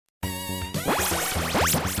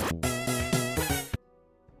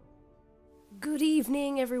Good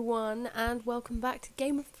evening, everyone, and welcome back to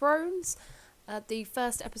Game of Thrones, the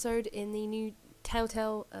first episode in the new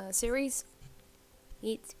Telltale series.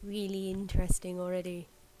 It's really interesting already.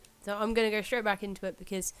 So I'm going to go straight back into it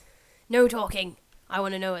because no talking. I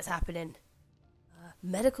want to know what's happening.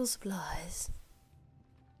 Medical supplies.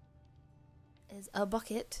 There's a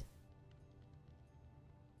bucket.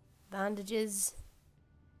 Bandages.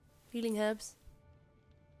 Healing herbs.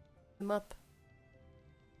 Them up.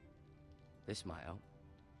 This might help.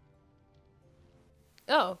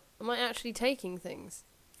 Oh, am I actually taking things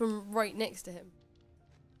from right next to him?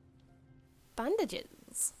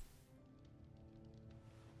 Bandages.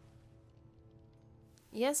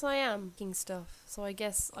 Yes, I am taking stuff, so I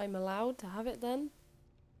guess I'm allowed to have it then.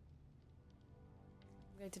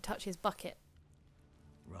 I'm going to touch his bucket.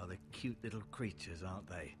 Rather cute little creatures, aren't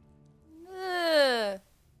they? Ugh.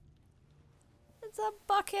 It's a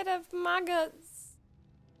bucket of maggots.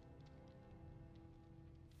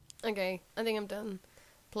 Okay, I think I'm done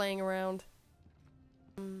playing around.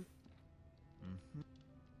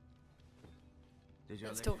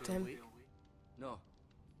 Let's talk to him. No.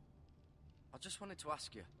 I just wanted to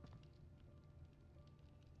ask you.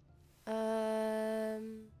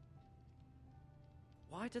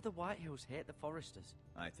 Why do the Whitehills hate the Foresters?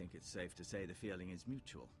 I think it's safe to say the feeling is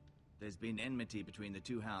mutual. There's been enmity between the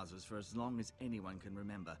two houses for as long as anyone can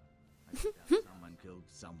remember. I think that someone killed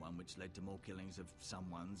someone, which led to more killings of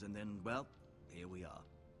someone's, and then, well, here we are.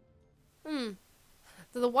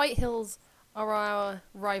 So the Whitehills are our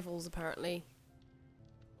rivals, apparently.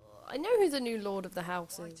 I know who the new lord of the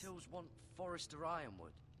house is. Whitehills want Forester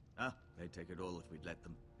Ironwood. Ah, they'd take it all if we'd let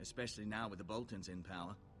them, especially now with the Boltons in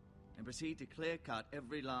power, and proceed to clear-cut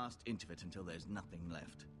every last inch of it until there's nothing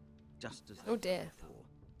left. Just as Oh dear. before.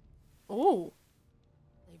 Oh,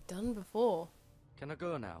 they've done before. Can I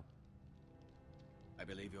go now? I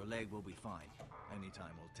believe your leg will be fine. Only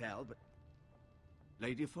time will tell, but...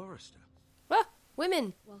 Lady Forrester. Ah,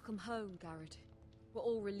 women. Welcome home, Gared. We're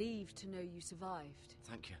all relieved to know you survived.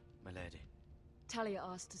 Thank you, my lady. Talia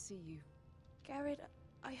asked to see you. Gared,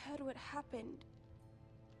 I heard what happened.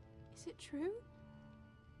 Is it true?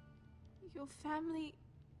 Your family...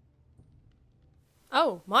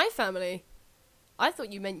 Oh, my family. I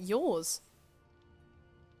thought you meant yours.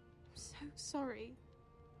 I'm so sorry.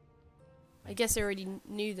 I guess I already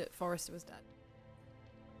knew that Forrester was dead.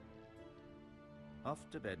 Off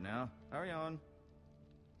to bed now. Hurry on.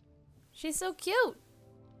 She's so cute.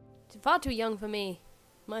 She's far too young for me.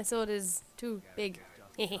 My sword is too big.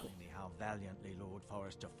 Telling me how valiantly Lord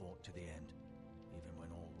Forrester fought to the end, even when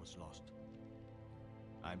all was lost.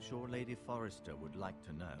 I'm sure Lady Forrester would like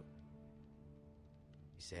to know.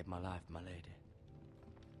 You saved my life, my lady.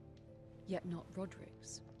 Yet not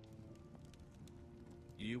Roderick's.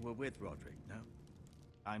 You were with Roderick, no?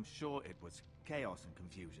 I'm sure it was chaos and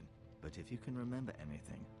confusion, but if you can remember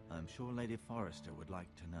anything, I'm sure Lady Forrester would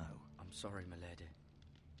like to know. I'm sorry, my lady.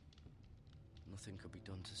 Nothing could be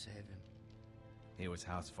done to save him. He was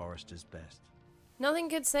House Forrester's best. Nothing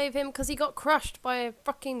could save him because he got crushed by a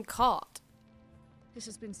fucking cart. This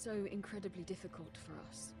has been so incredibly difficult for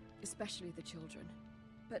us, especially the children.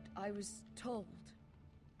 But I was told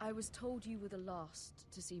you were the last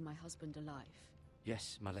to see my husband alive.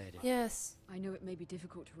 Yes, my lady. Yes. I know it may be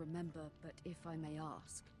difficult to remember, but if I may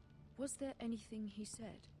ask, was there anything he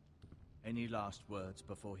said? Any last words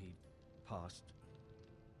before he passed?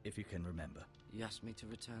 If you can remember. He asked me to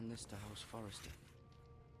return this to House Forrester.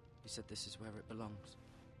 He said this is where it belongs.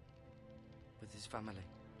 With his family.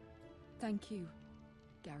 Thank you,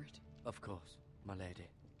 Gared. Of course, my lady.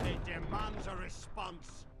 It demands a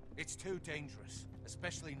response. It's too dangerous,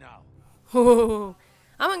 especially now. Oh,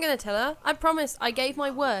 I'm not going to tell her. I promised. I gave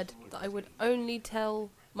my word that I would only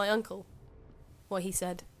tell my uncle what he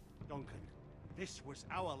said. Duncan, this was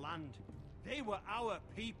our land. They were our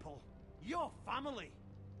people. Your family.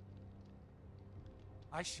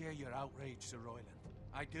 I share your outrage, Sir Royland.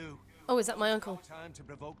 I do. Oh, is that my uncle? Time to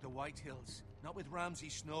provoke the Whitehills. Not with Ramsay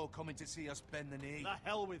Snow coming to see us bend the knee. The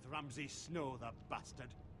hell with Ramsay Snow, the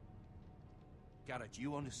bastard. Gared,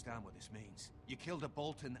 you understand what this means. You killed a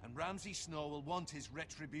Bolton, and Ramsay Snow will want his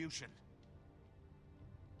retribution.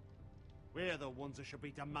 We're the ones that should be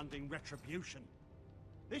demanding retribution.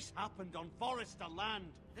 This happened on Forrester land.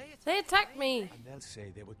 They attacked me. And they'll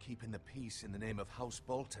say they were keeping the peace in the name of House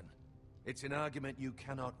Bolton. It's an argument you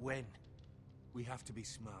cannot win. We have to be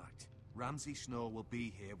smart. Ramsay Snow will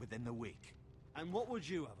be here within the week. And what would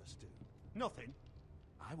you have us do? Nothing.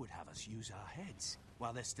 I would have us use our heads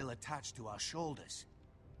while they're still attached to our shoulders.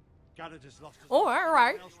 Gared has lost Oh,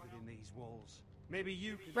 alright. else within these walls. Maybe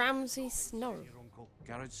you could Ramsay Snow. your uncle.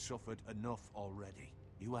 Gared's suffered enough already.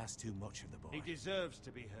 You ask too much of the boy. He deserves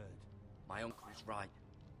to be heard. My uncle's right.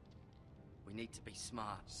 We need to be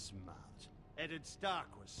smart. Smart. Eddard Stark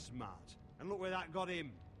was smart. And look where that got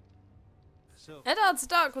him. So, Eddard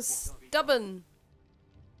Stark was stubborn.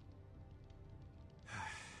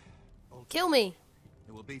 Kill me.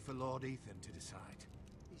 It will be for Lord Ethan to decide.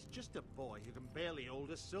 he's just a boy who can barely hold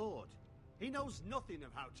a sword. He knows nothing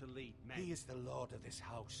of how to lead men. He is the lord of this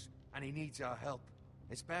house, and he needs our help.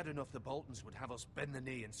 It's bad enough the Boltons would have us bend the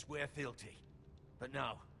knee and swear fealty. But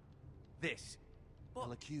now, this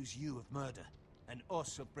will accuse you of murder, and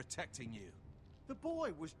us of protecting you. The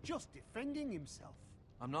boy was just defending himself.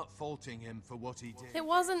 I'm not faulting him for what he did. It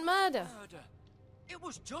wasn't murder. Murder. It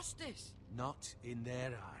was justice. Not in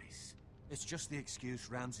their eyes. It's just the excuse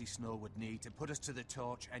Ramsay Snow would need to put us to the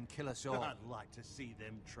torch and kill us all. I'd like to see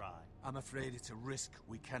them try. I'm afraid it's a risk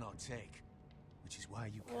we cannot take, which is why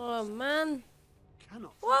you Oh man.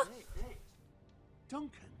 Cannot. What?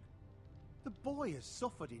 Duncan, the boy has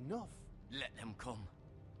suffered enough. Let them come.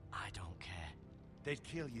 I don't care. They'd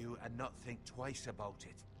kill you and not think twice about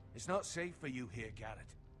it. It's not safe for you here, Gared.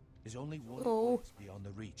 There's only one place beyond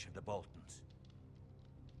the reach of the Boltons.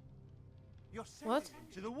 You're sending What? him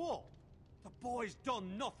to the wall. The boy's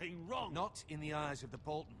done nothing wrong. Not in the eyes of the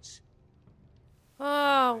Boltons.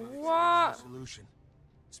 Oh, It's what? a solution,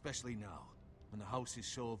 especially now, when the house is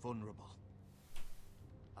so vulnerable.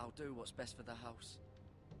 I'll do what's best for the house.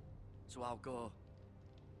 So I'll go.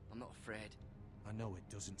 I'm not afraid. I know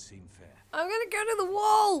it doesn't seem fair. I'm gonna go to the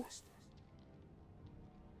wall.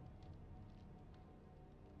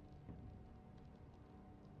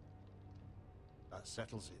 That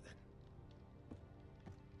settles it then.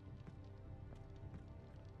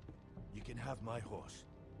 You can have my horse,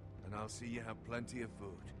 and I'll see you have plenty of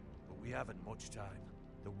food. But we haven't much time.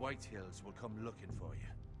 The White Hills will come looking for you.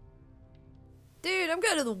 Dude, I'm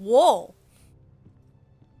going to the wall.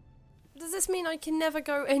 Does this mean I can never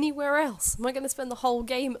go anywhere else? Am I going to spend the whole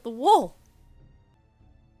game at the wall?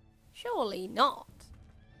 Surely not.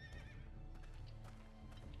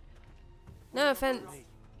 No offense.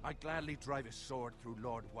 I'd gladly drive a sword through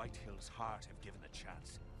Lord Whitehill's heart if given the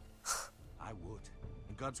chance. I would.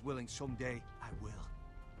 And God's willing, someday I will.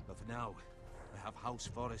 But for now, I have House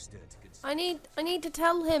Forrester to consider. I need to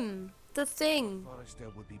tell him the thing. Forrester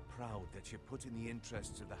would be proud that you're putting the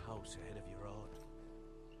interests of the house ahead of your own.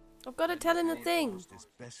 I've got to tell him the thing. Forrester's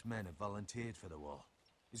best men have volunteered for the war.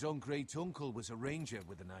 His own great uncle was a ranger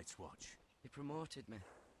with the Night's Watch. He promoted me.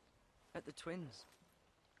 At the Twins.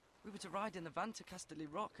 We were to ride in the van to Casterly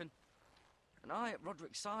Rock and I at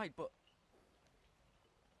Roderick's side, but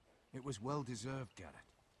It was well deserved, Gared.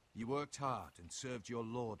 You worked hard and served your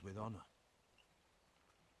lord with honor.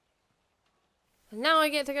 And now I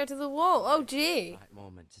get to go to the wall. Oh, gee. right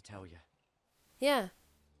moment to tell you. Yeah.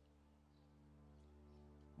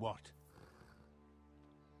 What?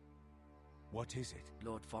 What is it?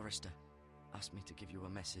 Lord Forrester asked me to give you a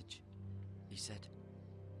message. He said,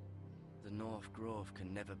 the North Grove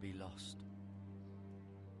can never be lost.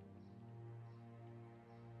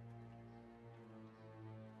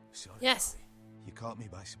 Sorry. Yes. You caught me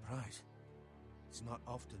by surprise. It's not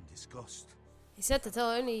often discussed. He said to tell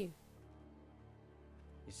only you.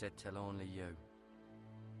 He said tell only you.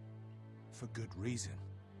 For good reason.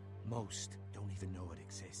 Most don't even know it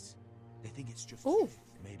exists. They think it's just Ooh. myth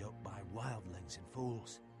made up by wildlings and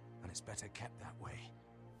fools, and it's better kept that way.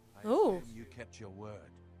 I Ooh. assume you kept your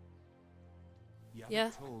word. You Yeah.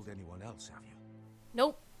 haven't told anyone else, have you?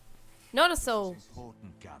 Nope. Not a soul. It's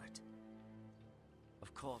important, Gared.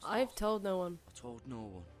 Of course I've not. told no one. I told no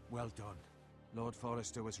one. Well done. Lord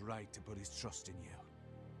Forrester was right to put his trust in you.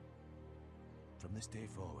 From this day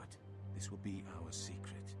forward, this will be our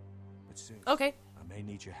secret. But soon, Okay. I may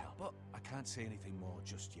need your help. But- I can't say anything more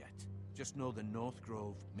just yet. Just know the North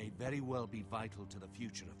Grove may very well be vital to the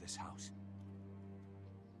future of this house.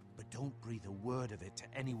 But don't breathe a word of it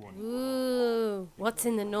to anyone. Ooh. What's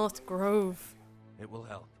in the North Grove? It will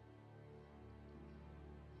help.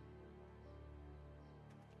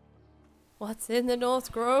 What's in the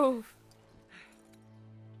North Grove?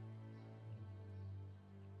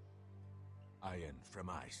 Iron from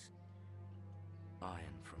ice.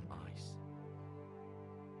 Iron from ice.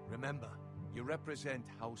 Remember, you represent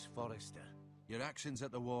House Forrester. Your actions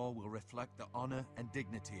at the war will reflect the honor and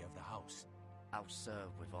dignity of the house. I'll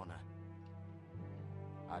serve with honor.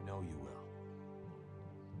 I know you will.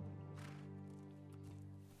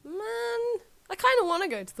 Man, I kind of want to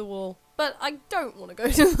go to the wall, but I don't want to go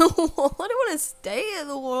to the wall. I don't want to stay at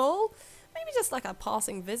the wall. Maybe just like a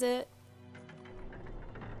passing visit.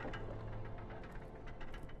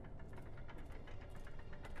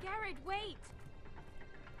 Gared, wait!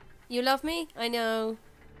 You love me? I know.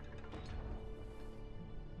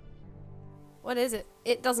 What is it?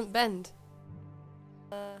 It doesn't bend.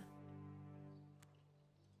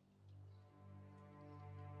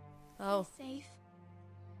 Oh. Be safe.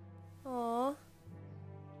 Aww.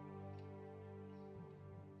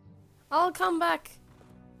 I'll come back.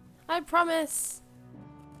 I promise.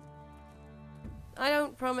 I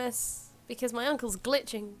don't promise. Because my uncle's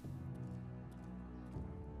glitching.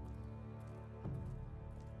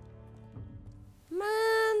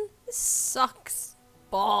 Man, this sucks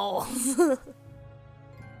balls.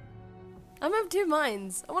 I'm of two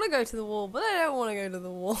minds. I want to go to the wall, but I don't want to go to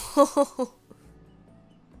the wall.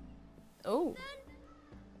 Oh.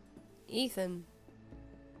 Ethan.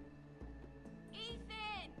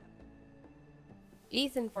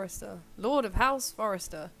 Ethan Forrester. Lord of House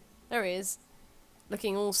Forrester. There he is.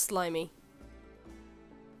 Looking all slimy.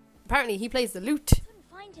 Apparently he plays the lute. Couldn't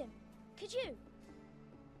find him. Could you?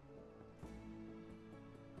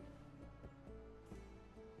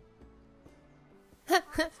 Too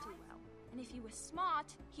well. And if he was smart,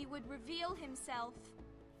 he would reveal himself.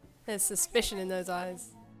 There's suspicion in those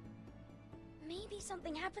eyes. Maybe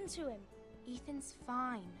something happened to him. Ethan's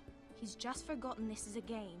fine. He's just forgotten this is a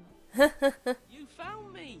game. You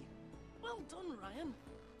found me! Well done, Ryan.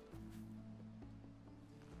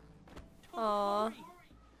 Don't Aww. worry.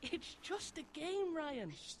 It's just a game,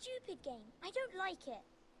 Ryan. Stupid game. I don't like it.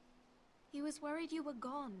 He was worried you were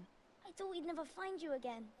gone. I thought we'd never find you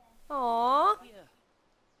again. Aww. Here.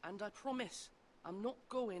 And I promise, I'm not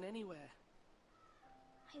going anywhere.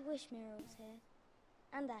 I wish Mira was here.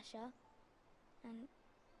 And Asher.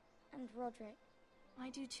 And Roderick. I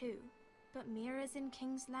do too. But Mira's in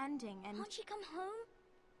King's Landing and... Can't she come home?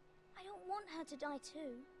 I don't want her to die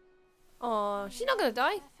too. Aw, she's not gonna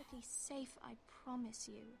die. Perfectly safe, I promise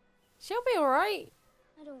you. She'll be alright.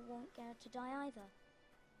 I don't want Gared to die either.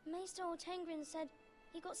 Maester Ortengrin said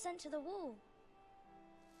he got sent to the wall.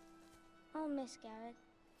 I'll miss Gared.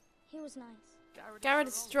 He was nice. Gared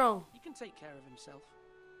is strong. He can take care of himself.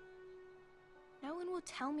 No one will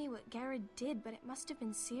tell me what Gared did, but it must have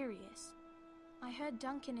been serious. I heard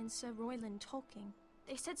Duncan and Sir Royland talking.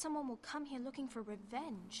 They said someone will come here looking for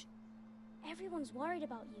revenge. Everyone's worried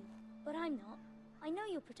about you, but I'm not. I know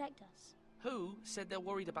you'll protect us. Who said they're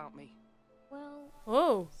worried about me? Well,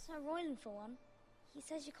 Oh. Sir Royland for one. He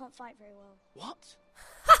says you can't fight very well. What?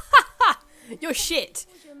 You're shit.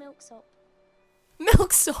 He calls you a milksop.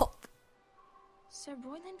 Milksop. Sir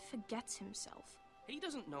Royland forgets himself. He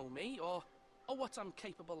doesn't know me or what I'm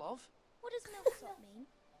capable of. What does milksop mean?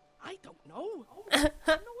 I don't know. I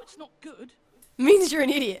know it's not good. Means you're an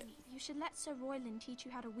idiot. You should let Sir Royland teach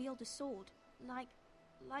you how to wield a sword. Like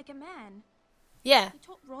a man. Yeah. He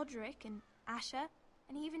taught Roderick and Asher,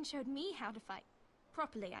 and he even showed me how to fight.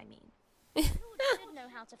 Properly, I mean. You did know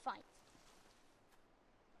how to fight.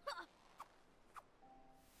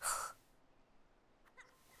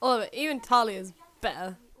 Oh, even Talia's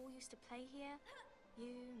better. We all used to play here.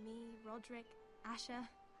 You, me, Roderick, Asher.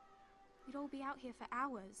 We'd all be out here for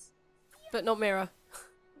hours. But not Mira.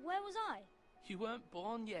 Where was I? You weren't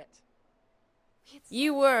born yet.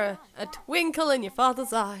 You were a twinkle in your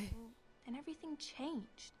father's eye. Then everything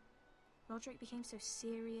changed. Roderick became so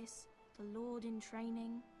serious, the Lord in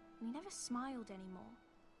training, and he never smiled anymore.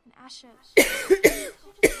 And Asher...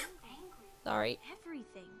 Sorry.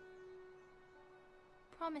 Everything.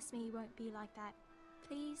 Promise me you won't be like that.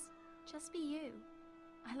 Please, just be you.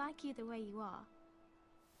 I like you the way you are.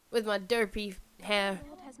 With my derpy hair. The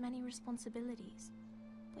Lord has many responsibilities,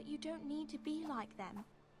 but you don't need to be like them.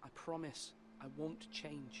 I promise I won't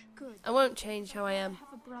change. Good. I won't change how I Rather am.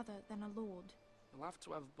 have a brother than a lord. You'll have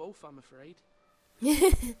to have both, I'm afraid.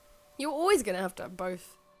 You're always gonna have to have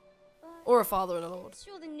both. But Or a father and a lord. since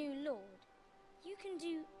you're the new lord, you can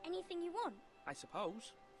do anything you want. I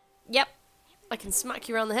suppose. Yep. I can smack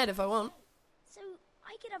you around the head if I want. So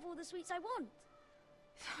I could have all the sweets I want.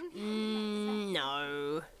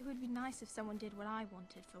 No. It would be nice if someone did what I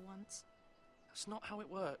wanted for once. That's not how it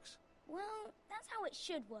works. Well, that's how it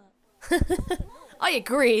should work. I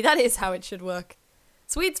agree, that is how it should work.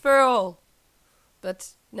 Sweets for all.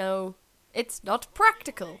 But no, it's not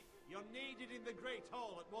practical. You're needed in the Great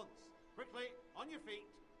Hall at once. Quickly, on your feet.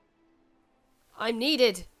 I'm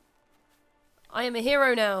needed. I am a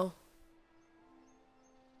hero now.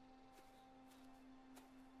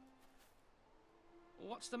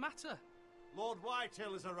 What's the matter? Lord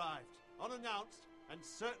Whitetail has arrived, unannounced and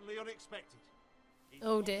certainly unexpected. He's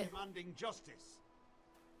Oh not dear. demanding justice.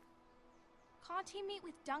 Can't he meet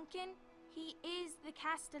with Duncan? He is the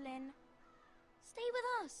Castellan. Stay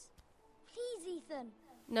with us. Please, Ethan.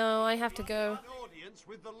 No, I have to go. An audience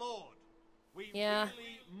with the Lord. We Yeah.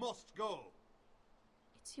 really must go.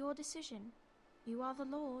 It's your decision. You are the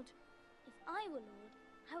Lord. If I were Lord,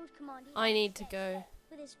 I would command him I need to set go. sail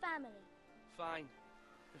with his family. Fine,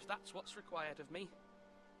 if that's what's required of me.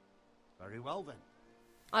 Very well then.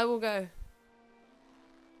 I will go.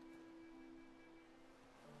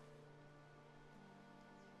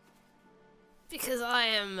 Because I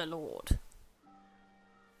am a lord.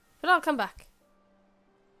 But I'll come back.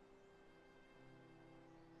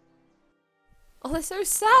 Oh, they're so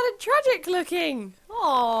sad and tragic looking.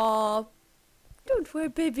 Aww. Don't worry,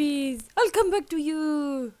 babies. I'll come back to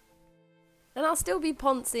you. And I'll still be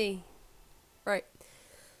Poncy. Right.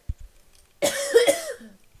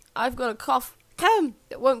 I've got a cough.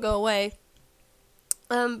 It won't go away.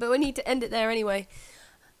 But we need to end it there anyway.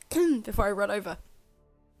 Before I run over.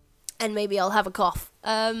 And maybe I'll have a cough.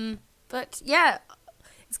 But yeah.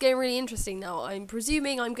 It's getting really interesting now. I'm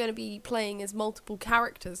presuming I'm going to be playing as multiple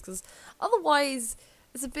characters, because otherwise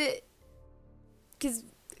it's a bit... Because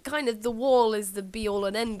kind of the wall is the be-all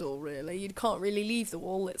and end-all, really. You can't really leave the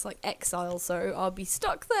wall. It's like exile, so I'll be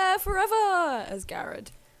stuck there forever as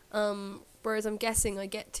Gared. Whereas I'm guessing I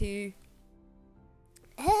get to...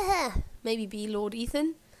 maybe be Lord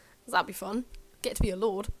Ethan. That'd be fun. Get to be a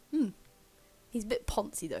lord. He's a bit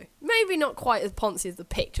poncy, though. Maybe not quite as poncy as the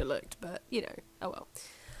picture looked, but, you know, oh well.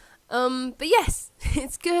 But yes,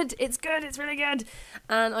 it's good, it's really good,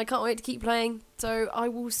 and I can't wait to keep playing, so I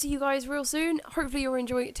will see you guys real soon. Hopefully you'll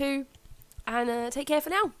enjoy it too, and take care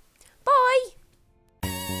for now. Bye!